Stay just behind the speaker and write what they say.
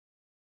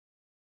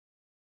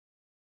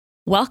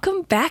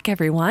Welcome back,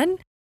 everyone.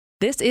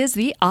 This is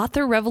the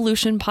Author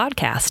Revolution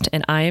podcast,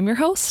 and I am your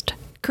host,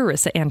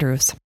 Carissa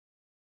Andrews.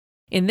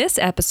 In this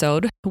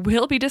episode,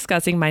 we'll be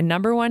discussing my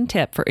number one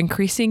tip for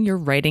increasing your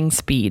writing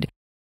speed.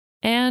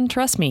 And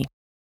trust me,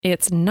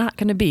 it's not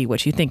going to be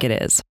what you think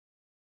it is.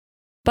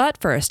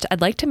 But first,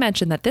 I'd like to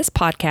mention that this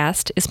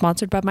podcast is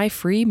sponsored by my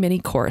free mini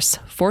course,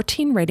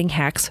 14 Writing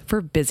Hacks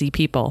for Busy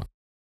People.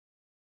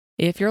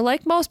 If you're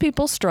like most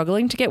people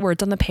struggling to get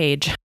words on the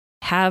page,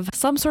 have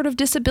some sort of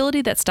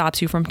disability that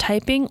stops you from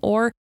typing,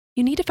 or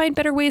you need to find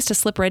better ways to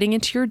slip writing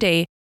into your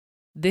day,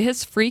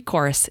 this free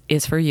course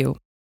is for you.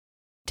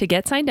 To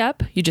get signed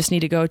up, you just need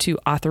to go to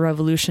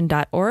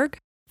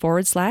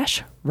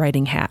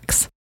authorrevolution.org/writing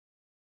hacks.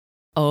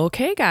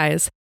 Okay,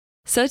 guys.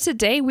 So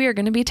today we are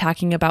going to be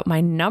talking about my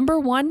number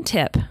one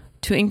tip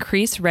to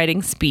increase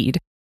writing speed.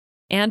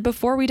 And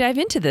before we dive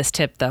into this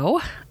tip,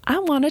 though, I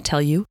want to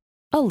tell you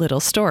a little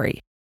story.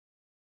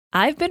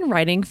 I've been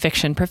writing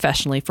fiction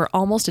professionally for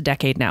almost a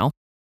decade now,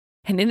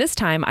 and in this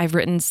time, I've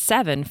written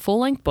 7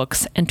 full-length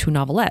books and 2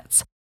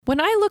 novelettes.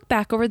 When I look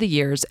back over the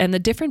years and the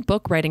different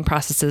book writing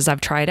processes I've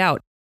tried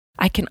out,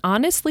 I can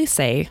honestly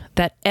say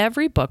that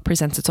every book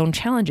presents its own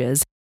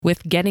challenges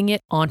with getting it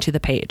onto the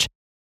page.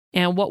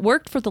 And what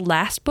worked for the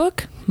last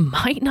book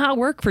might not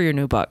work for your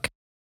new book.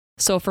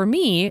 So for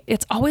me,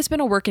 it's always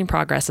been a work in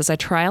progress as I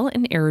trial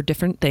and error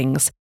different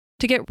things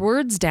to get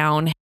words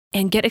down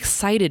and get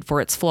excited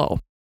for its flow.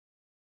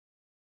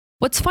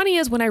 What's funny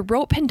is when I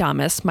wrote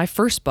Pendamus, my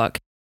first book,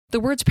 the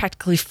words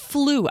practically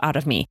flew out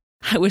of me.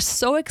 I was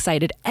so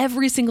excited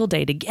every single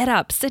day to get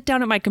up, sit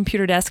down at my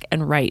computer desk,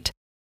 and write.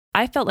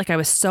 I felt like I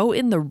was so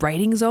in the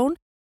writing zone,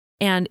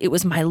 and it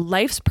was my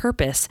life's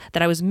purpose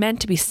that I was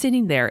meant to be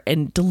sitting there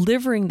and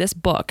delivering this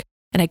book,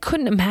 and I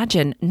couldn't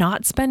imagine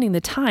not spending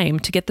the time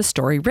to get the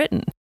story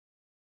written.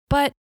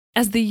 But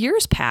as the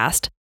years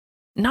passed,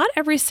 not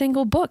every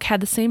single book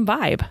had the same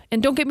vibe.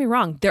 And don't get me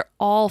wrong, they're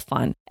all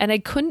fun. And I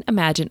couldn't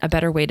imagine a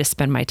better way to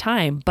spend my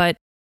time, but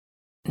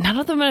none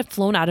of them have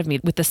flown out of me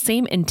with the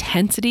same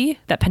intensity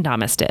that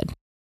Pendamus did.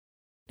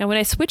 Now, when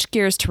I switched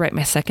gears to write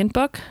my second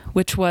book,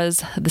 which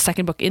was the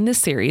second book in this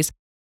series,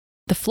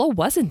 the flow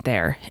wasn't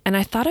there. And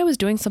I thought I was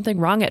doing something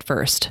wrong at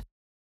first.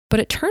 But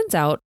it turns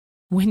out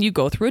when you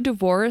go through a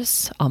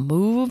divorce, a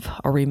move,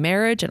 a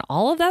remarriage, and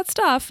all of that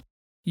stuff,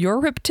 your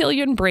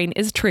reptilian brain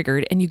is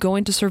triggered and you go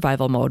into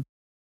survival mode.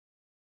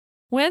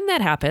 When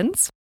that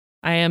happens,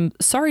 I am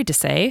sorry to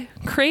say,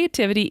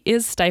 creativity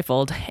is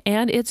stifled,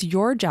 and it's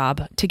your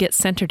job to get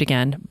centered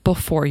again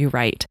before you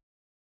write.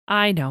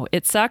 I know,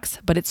 it sucks,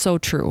 but it's so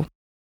true.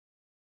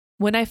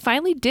 When I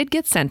finally did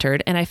get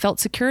centered and I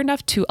felt secure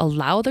enough to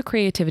allow the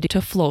creativity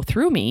to flow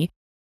through me,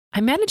 I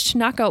managed to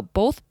knock out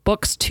both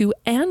books 2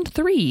 and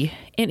 3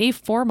 in a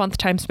 4-month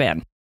time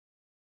span.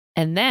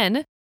 And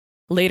then,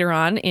 later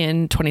on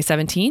in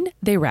 2017,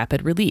 they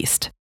rapid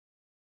released.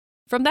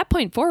 From that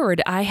point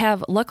forward, I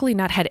have luckily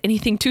not had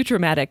anything too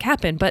dramatic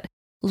happen, but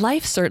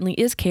life certainly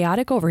is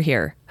chaotic over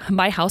here.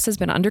 My house has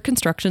been under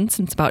construction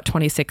since about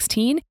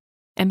 2016,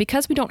 and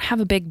because we don't have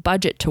a big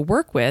budget to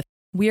work with,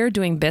 we are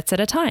doing bits at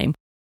a time,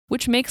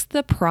 which makes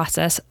the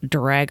process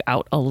drag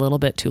out a little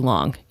bit too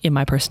long, in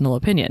my personal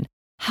opinion.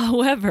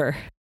 However,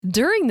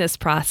 during this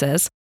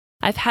process,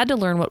 I've had to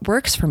learn what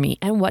works for me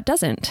and what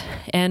doesn't,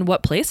 and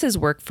what places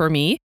work for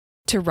me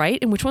to write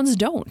and which ones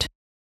don't.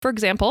 For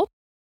example,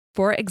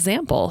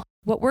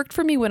 what worked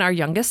for me when our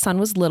youngest son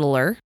was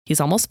littler, he's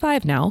almost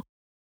 5 now,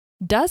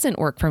 doesn't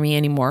work for me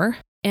anymore,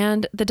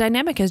 and the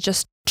dynamic has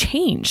just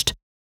changed.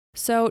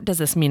 So does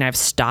this mean I've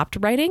stopped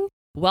writing?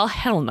 Well,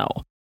 hell no.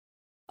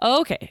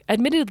 Okay,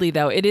 admittedly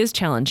though, it is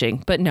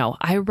challenging, but no,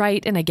 I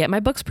write and I get my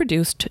books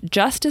produced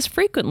just as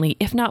frequently,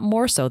 if not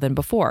more so than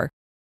before.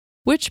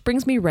 Which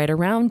brings me right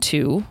around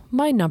to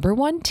my number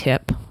one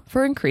tip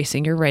for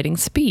increasing your writing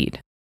speed.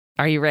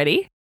 Are you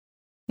ready?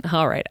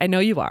 All right, I know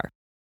you are.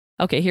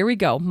 Okay, here we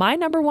go. My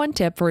number one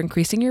tip for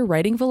increasing your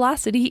writing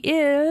velocity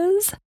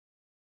is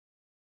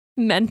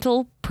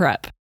mental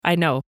prep. I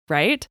know,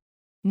 right?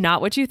 Not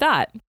what you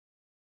thought.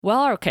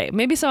 Well, okay,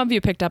 maybe some of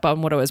you picked up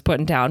on what I was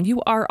putting down.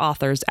 You are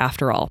authors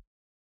after all.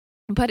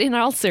 But in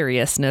all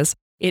seriousness,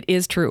 it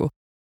is true.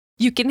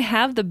 You can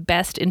have the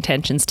best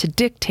intentions to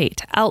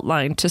dictate,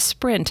 outline, to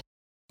sprint,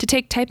 to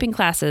take typing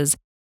classes,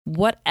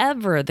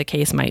 whatever the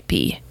case might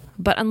be.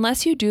 But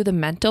unless you do the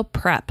mental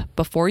prep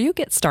before you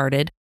get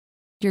started,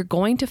 you're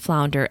going to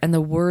flounder and the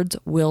words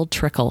will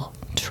trickle.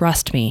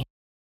 Trust me.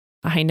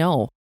 I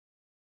know.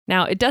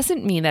 Now, it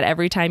doesn't mean that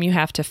every time you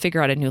have to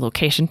figure out a new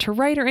location to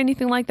write or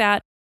anything like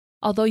that,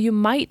 although you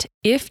might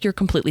if you're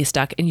completely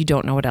stuck and you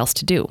don't know what else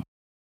to do.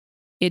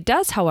 It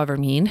does, however,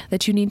 mean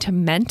that you need to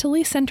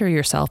mentally center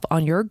yourself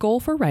on your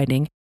goal for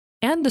writing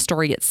and the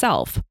story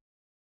itself.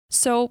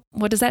 So,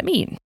 what does that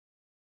mean?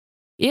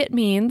 It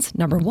means,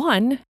 number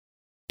one,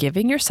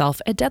 giving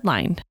yourself a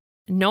deadline,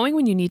 knowing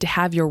when you need to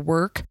have your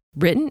work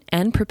written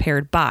and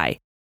prepared by.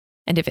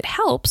 And if it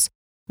helps,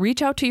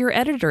 reach out to your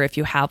editor if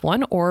you have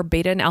one, or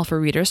beta and alpha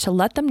readers to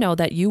let them know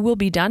that you will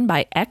be done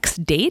by X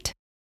date,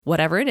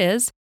 whatever it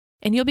is,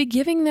 and you'll be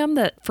giving them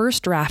the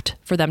first draft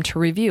for them to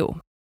review.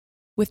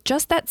 With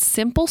just that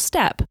simple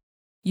step,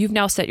 you've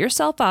now set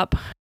yourself up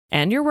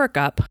and your work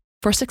up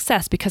for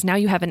success because now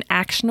you have an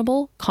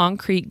actionable,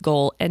 concrete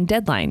goal and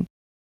deadline.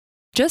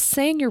 Just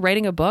saying you're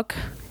writing a book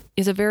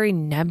is a very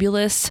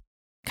nebulous,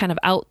 kind of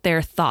out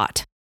there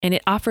thought, and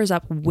it offers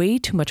up way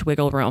too much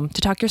wiggle room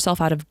to talk yourself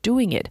out of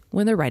doing it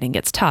when the writing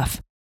gets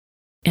tough.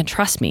 And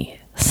trust me,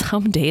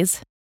 some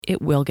days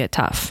it will get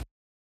tough.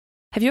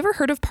 Have you ever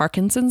heard of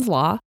Parkinson's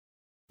law?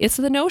 It's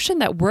the notion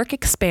that work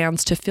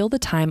expands to fill the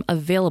time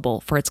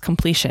available for its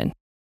completion.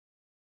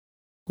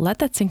 Let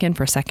that sink in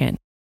for a second,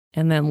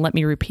 and then let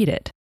me repeat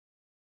it.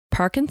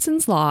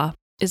 Parkinson's law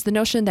is the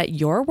notion that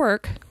your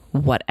work,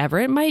 whatever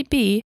it might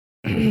be,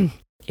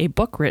 a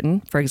book written,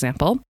 for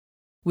example,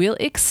 will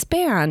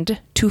expand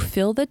to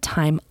fill the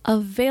time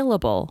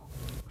available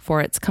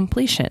for its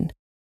completion.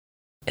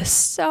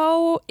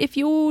 So if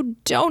you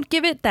don't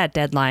give it that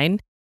deadline,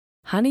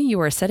 honey,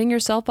 you are setting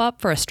yourself up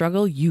for a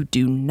struggle you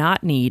do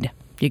not need.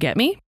 You get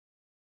me?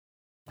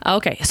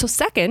 Okay, so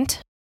second,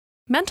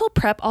 mental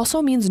prep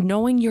also means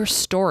knowing your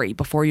story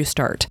before you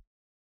start.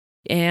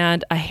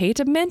 And I hate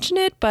to mention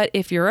it, but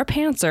if you're a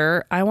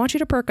pantser, I want you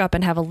to perk up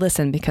and have a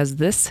listen because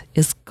this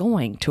is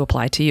going to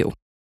apply to you.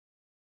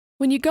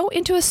 When you go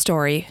into a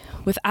story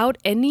without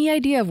any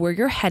idea of where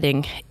you're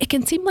heading, it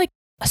can seem like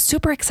a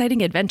super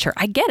exciting adventure.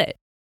 I get it.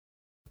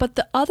 But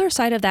the other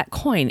side of that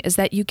coin is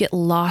that you get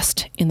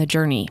lost in the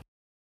journey.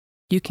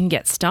 You can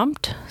get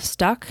stumped,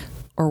 stuck,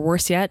 or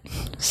worse yet,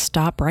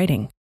 stop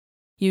writing.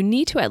 You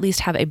need to at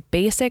least have a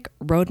basic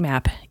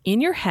roadmap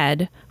in your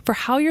head for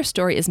how your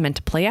story is meant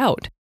to play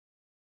out.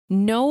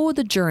 Know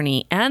the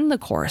journey and the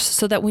course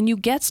so that when you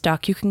get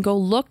stuck, you can go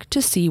look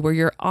to see where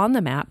you're on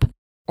the map,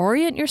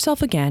 orient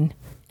yourself again,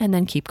 and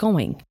then keep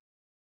going.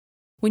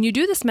 When you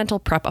do this mental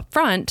prep up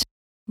front,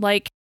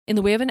 like in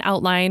the way of an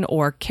outline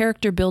or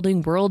character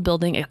building, world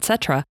building,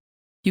 etc.,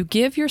 you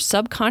give your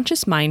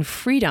subconscious mind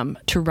freedom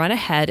to run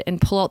ahead and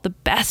pull out the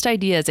best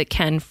ideas it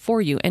can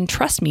for you. And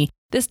trust me,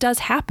 this does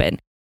happen.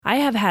 I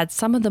have had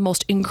some of the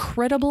most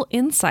incredible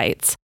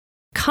insights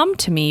come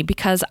to me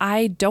because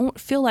I don't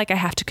feel like I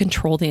have to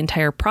control the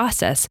entire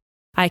process.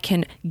 I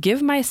can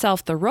give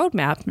myself the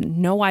roadmap,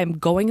 know I'm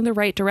going in the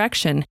right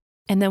direction,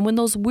 and then when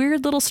those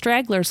weird little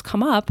stragglers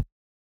come up,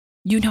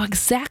 you know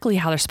exactly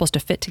how they're supposed to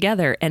fit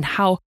together and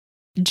how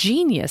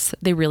genius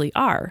they really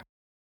are.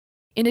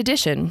 In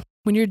addition,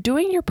 when you're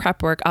doing your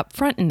prep work up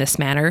front in this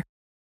manner,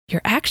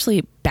 you're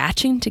actually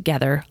batching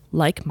together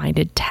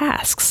like-minded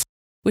tasks,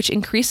 which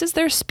increases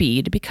their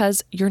speed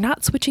because you're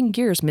not switching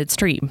gears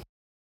midstream.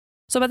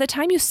 So by the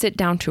time you sit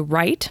down to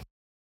write,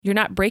 you're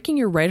not breaking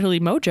your writerly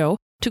mojo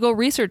to go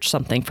research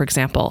something, for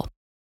example.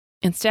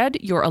 Instead,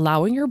 you're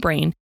allowing your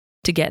brain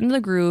to get in the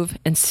groove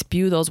and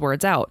spew those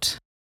words out.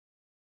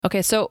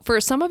 Okay, so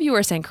for some of you who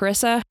are saying,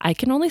 Carissa, I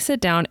can only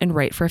sit down and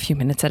write for a few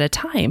minutes at a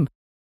time.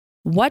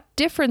 What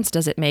difference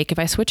does it make if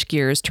I switch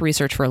gears to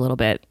research for a little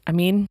bit? I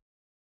mean,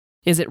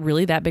 is it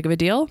really that big of a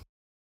deal?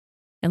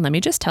 And let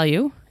me just tell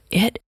you,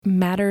 it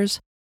matters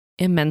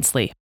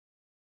immensely.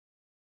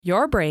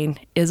 Your brain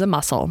is a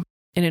muscle,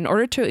 and in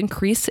order to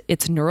increase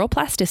its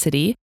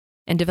neuroplasticity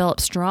and develop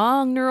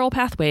strong neural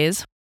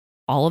pathways,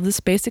 all of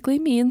this basically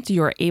means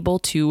you're able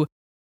to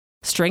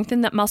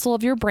strengthen that muscle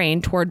of your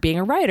brain toward being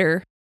a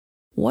writer.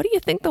 What do you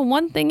think the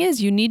one thing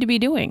is you need to be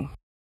doing?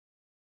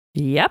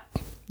 Yep,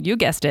 you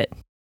guessed it.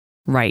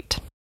 Write.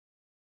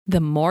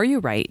 The more you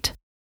write,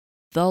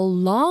 the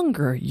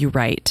longer you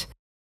write,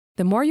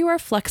 the more you are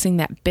flexing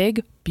that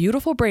big,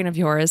 beautiful brain of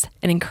yours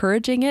and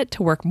encouraging it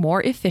to work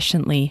more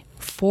efficiently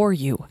for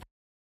you.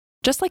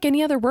 Just like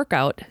any other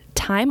workout,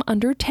 time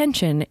under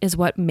tension is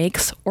what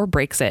makes or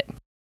breaks it.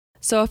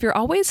 So if you're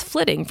always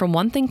flitting from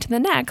one thing to the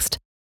next,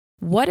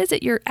 what is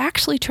it you're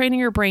actually training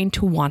your brain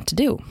to want to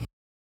do?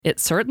 It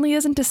certainly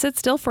isn't to sit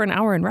still for an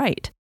hour and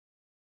write.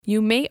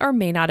 You may or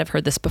may not have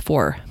heard this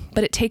before,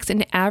 but it takes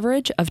an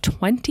average of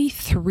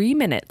 23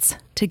 minutes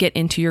to get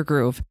into your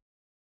groove.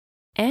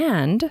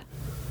 And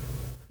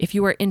if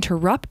you are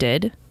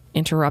interrupted,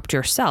 interrupt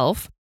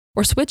yourself,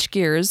 or switch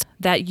gears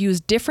that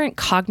use different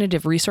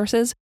cognitive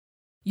resources,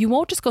 you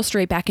won't just go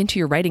straight back into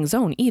your writing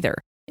zone either.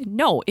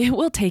 No, it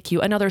will take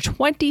you another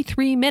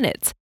 23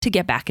 minutes to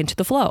get back into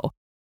the flow.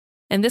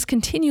 And this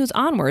continues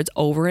onwards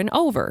over and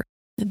over.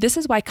 This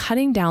is why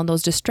cutting down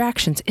those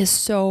distractions is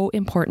so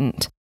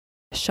important.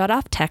 Shut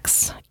off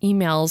texts,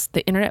 emails,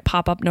 the internet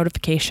pop-up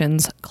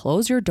notifications,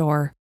 close your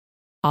door,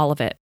 all of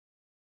it.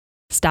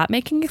 Stop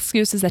making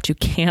excuses that you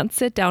can't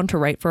sit down to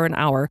write for an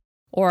hour,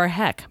 or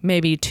heck,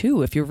 maybe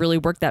two if you really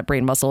work that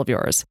brain muscle of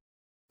yours.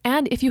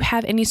 And if you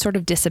have any sort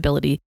of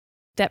disability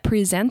that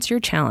presents your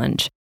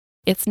challenge,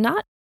 it's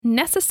not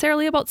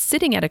necessarily about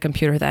sitting at a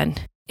computer then.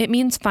 It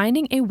means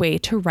finding a way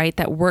to write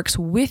that works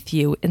with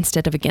you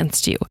instead of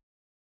against you.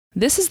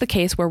 This is the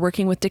case where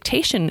working with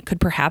dictation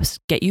could perhaps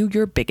get you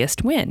your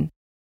biggest win.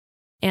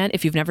 And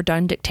if you've never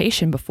done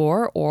dictation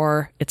before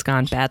or it's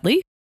gone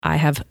badly, I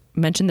have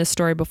mentioned this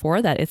story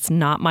before that it's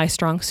not my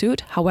strong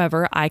suit.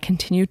 However, I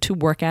continue to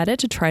work at it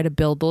to try to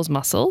build those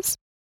muscles.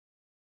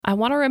 I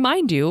want to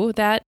remind you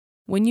that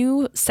when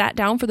you sat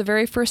down for the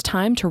very first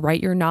time to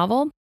write your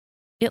novel,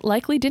 it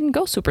likely didn't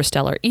go super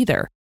stellar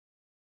either.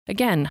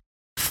 Again,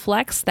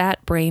 flex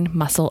that brain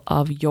muscle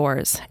of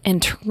yours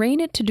and train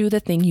it to do the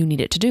thing you need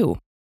it to do.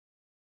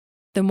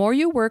 The more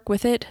you work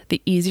with it,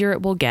 the easier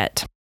it will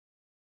get.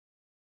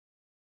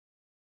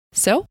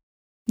 So,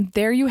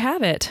 there you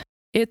have it.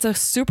 It's a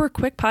super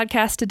quick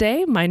podcast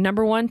today. My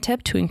number one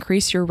tip to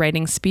increase your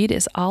writing speed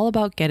is all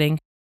about getting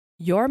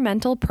your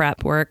mental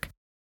prep work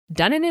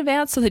done in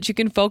advance so that you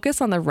can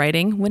focus on the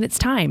writing when it's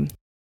time.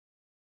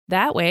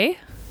 That way,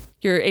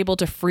 you're able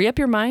to free up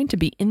your mind to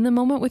be in the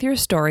moment with your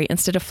story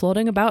instead of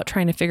floating about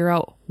trying to figure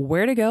out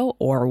where to go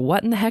or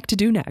what in the heck to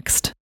do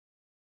next.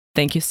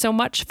 Thank you so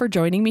much for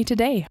joining me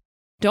today.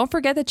 Don't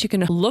forget that you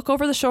can look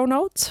over the show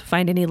notes,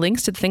 find any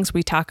links to the things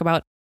we talk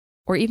about,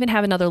 or even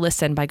have another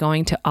listen by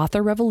going to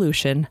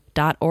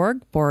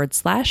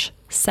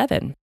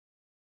authorrevolution.org/7.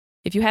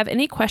 If you have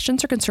any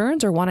questions or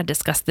concerns or want to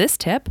discuss this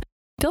tip,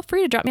 feel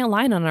free to drop me a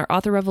line on our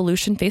Author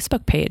Revolution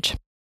Facebook page.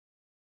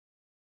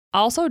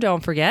 Also,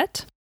 don't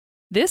forget,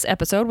 this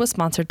episode was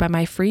sponsored by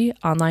my free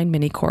online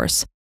mini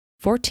course,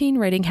 14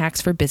 Writing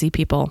Hacks for Busy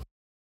People.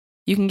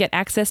 You can get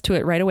access to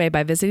it right away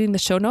by visiting the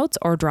show notes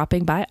or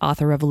dropping by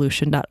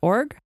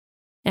authorrevolution.org.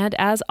 And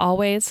as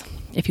always,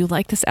 if you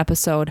like this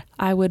episode,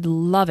 I would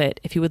love it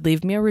if you would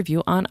leave me a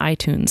review on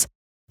iTunes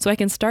so I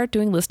can start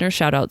doing listener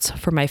shoutouts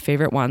for my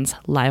favorite ones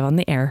live on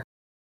the air.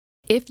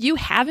 If you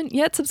haven't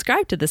yet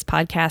subscribed to this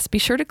podcast, be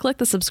sure to click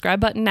the subscribe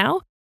button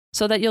now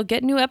so that you'll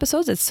get new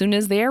episodes as soon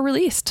as they are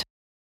released.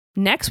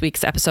 Next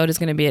week's episode is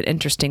going to be an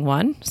interesting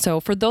one, so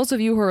for those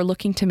of you who are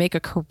looking to make a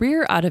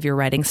career out of your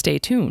writing, stay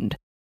tuned.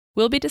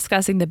 We'll be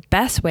discussing the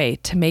best way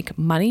to make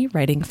money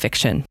writing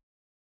fiction.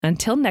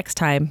 Until next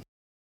time,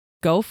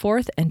 go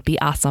forth and be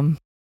awesome.